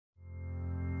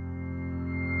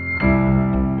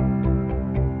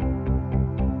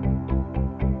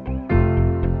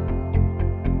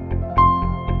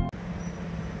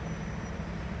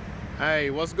Hey,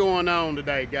 what's going on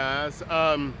today, guys?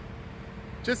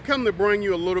 Just come to bring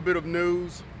you a little bit of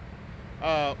news.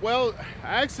 Well,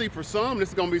 actually, for some, this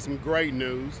is gonna be some great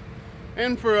news,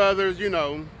 and for others,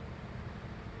 take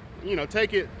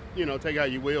it, take how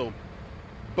you will.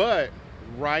 But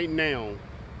right now,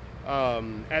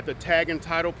 at the tag and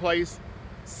title place,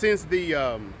 since the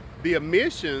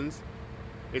admissions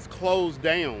is closed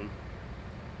down,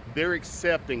 they're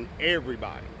accepting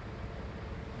everybody.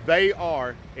 They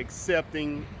are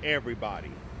accepting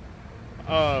everybody.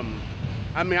 I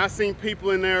mean, I seen people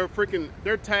in there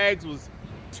their tags was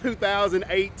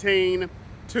 2018,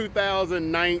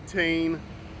 2019,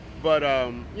 but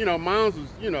mine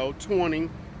was 20.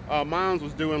 Mine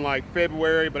was doing like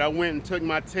February, but I went and took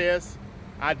my test.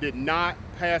 I did not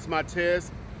pass my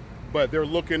test, but they're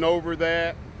looking over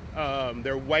that.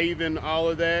 They're waiving all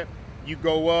of that. You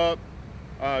go up,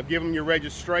 give them your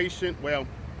registration. Well,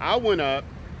 I went up,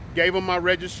 gave them my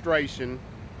registration,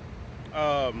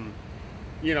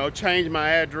 changed my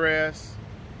address,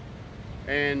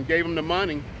 and gave them the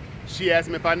money. She asked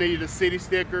me if I needed a city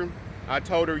sticker. I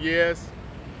told her yes.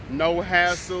 No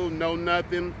hassle, no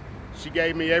nothing. She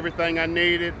gave me everything I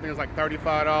needed. It was like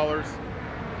 $35.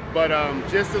 But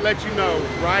just to let you know,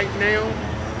 right now,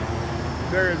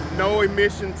 there is no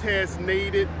admission test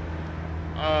needed.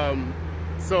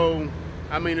 So,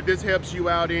 I mean, if this helps you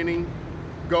out any,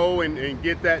 go and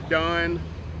get that done.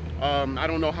 I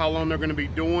don't know how long they're gonna be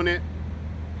doing it,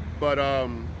 but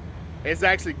it's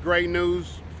actually great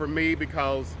news for me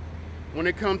because when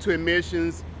it comes to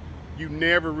admissions, you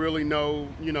never really know,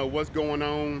 what's going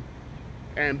on.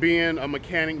 And being a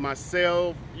mechanic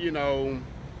myself, you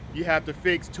have to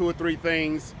fix 2 or 3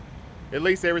 things. At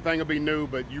least everything will be new,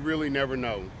 but you really never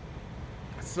know.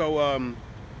 So,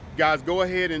 guys, go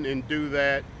ahead and do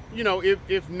that.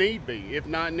 If need be. If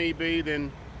not need be, then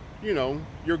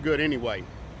you're good anyway.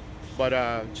 But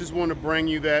just want to bring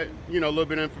you that, a little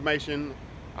bit of information.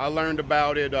 I learned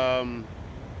about it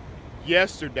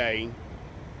yesterday,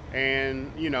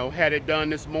 and had it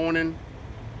done this morning,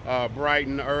 bright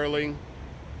and early,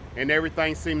 and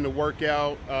everything seemed to work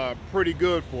out pretty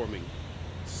good for me.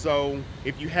 So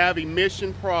if you have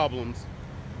emission problems,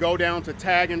 go down to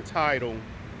Tag and Title,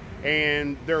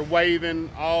 and they're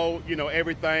waiving all,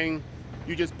 everything.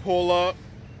 You just pull up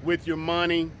with your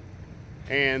money,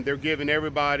 and they're giving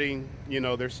everybody,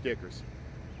 their stickers.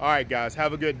 All right, guys,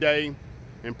 have a good day,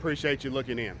 and appreciate you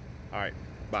looking in. All right,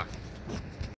 bye.